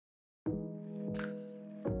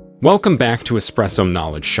Welcome back to Espresso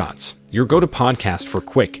Knowledge Shots, your go-to podcast for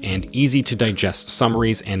quick and easy-to-digest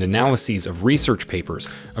summaries and analyses of research papers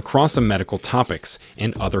across medical topics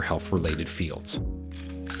and other health-related fields.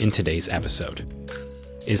 In today's episode,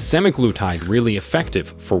 is semaglutide really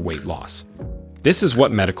effective for weight loss? This is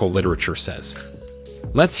what medical literature says.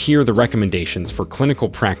 Let's hear the recommendations for clinical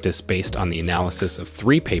practice based on the analysis of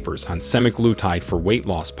 3 papers on semaglutide for weight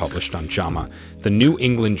loss published on JAMA, the New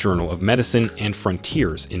England Journal of Medicine, and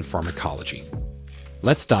Frontiers in Pharmacology.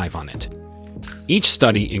 Let's dive on it. Each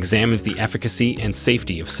study examined the efficacy and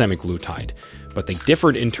safety of semaglutide, but they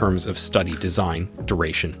differed in terms of study design,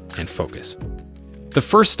 duration, and focus. The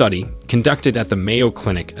first study, conducted at the Mayo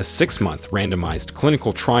Clinic, a 6-month randomized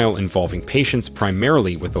clinical trial involving patients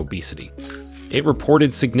primarily with obesity. It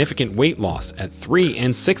reported significant weight loss at 3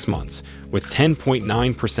 and 6 months, with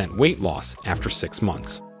 10.9% weight loss after 6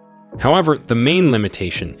 months. However, the main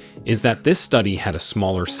limitation is that this study had a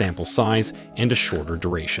smaller sample size and a shorter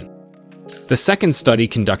duration. The second study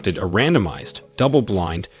conducted a randomized,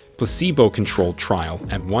 double-blind, placebo-controlled trial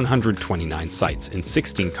at 129 sites in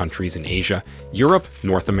 16 countries in Asia, Europe,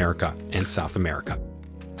 North America, and South America.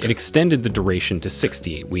 It extended the duration to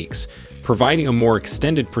 68 weeks, providing a more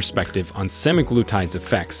extended perspective on semaglutide's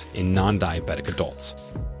effects in non-diabetic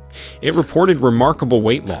adults. It reported remarkable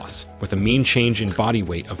weight loss, with a mean change in body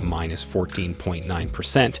weight of minus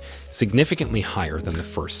 14.9%, significantly higher than the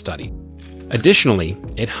first study. Additionally,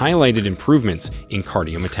 it highlighted improvements in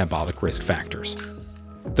cardiometabolic risk factors.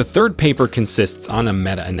 The third paper consists on a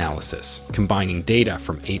meta-analysis, combining data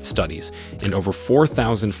from 8 studies and over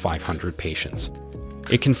 4,500 patients.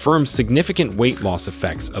 It confirms significant weight loss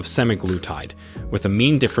effects of semaglutide, with a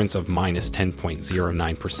mean difference of minus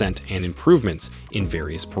 10.09% and improvements in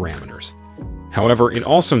various parameters. However, it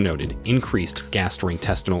also noted increased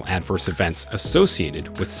gastrointestinal adverse events associated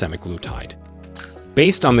with semaglutide.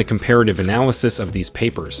 Based on the comparative analysis of these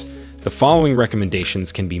papers, the following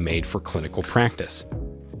recommendations can be made for clinical practice.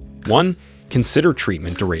 1. Consider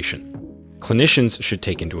treatment duration. Clinicians should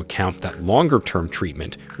take into account that longer-term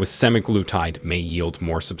treatment with semaglutide may yield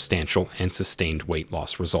more substantial and sustained weight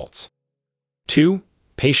loss results. 2.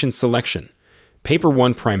 Patient selection. Paper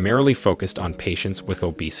 1 primarily focused on patients with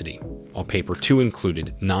obesity, while Paper 2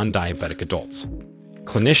 included non-diabetic adults.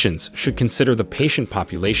 Clinicians should consider the patient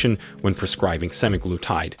population when prescribing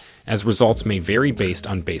semaglutide, as results may vary based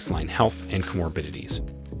on baseline health and comorbidities.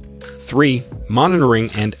 3. Monitoring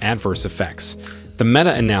and adverse effects. The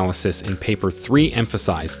meta-analysis in Paper 3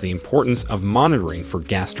 emphasized the importance of monitoring for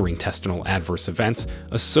gastrointestinal adverse events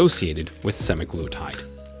associated with semaglutide.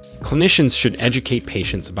 Clinicians should educate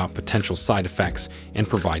patients about potential side effects and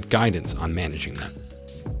provide guidance on managing them.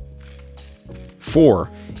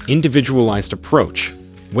 4. Individualized approach.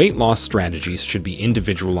 Weight loss strategies should be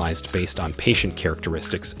individualized based on patient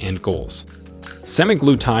characteristics and goals.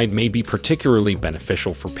 Semaglutide may be particularly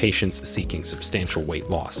beneficial for patients seeking substantial weight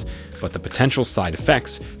loss, but the potential side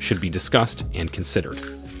effects should be discussed and considered.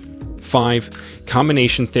 5.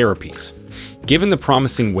 Combination therapies. Given the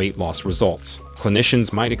promising weight loss results,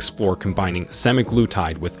 clinicians might explore combining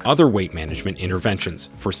semaglutide with other weight management interventions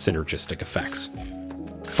for synergistic effects.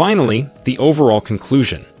 Finally, the overall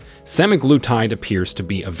conclusion. Semaglutide appears to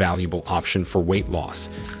be a valuable option for weight loss,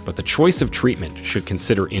 but the choice of treatment should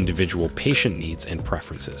consider individual patient needs and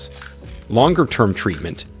preferences. Longer-term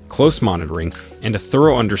treatment, close monitoring, and a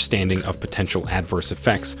thorough understanding of potential adverse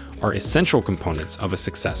effects are essential components of a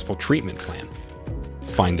successful treatment plan.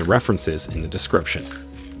 Find the references in the description.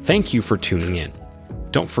 Thank you for tuning in.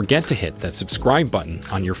 Don't forget to hit that subscribe button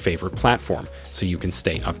on your favorite platform so you can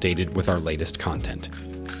stay updated with our latest content.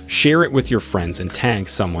 Share it with your friends and tag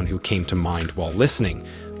someone who came to mind while listening.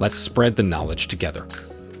 Let's spread the knowledge together.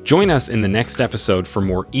 Join us in the next episode for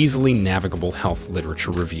more easily navigable health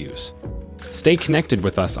literature reviews. Stay connected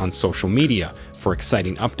with us on social media for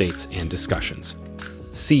exciting updates and discussions.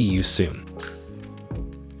 See you soon.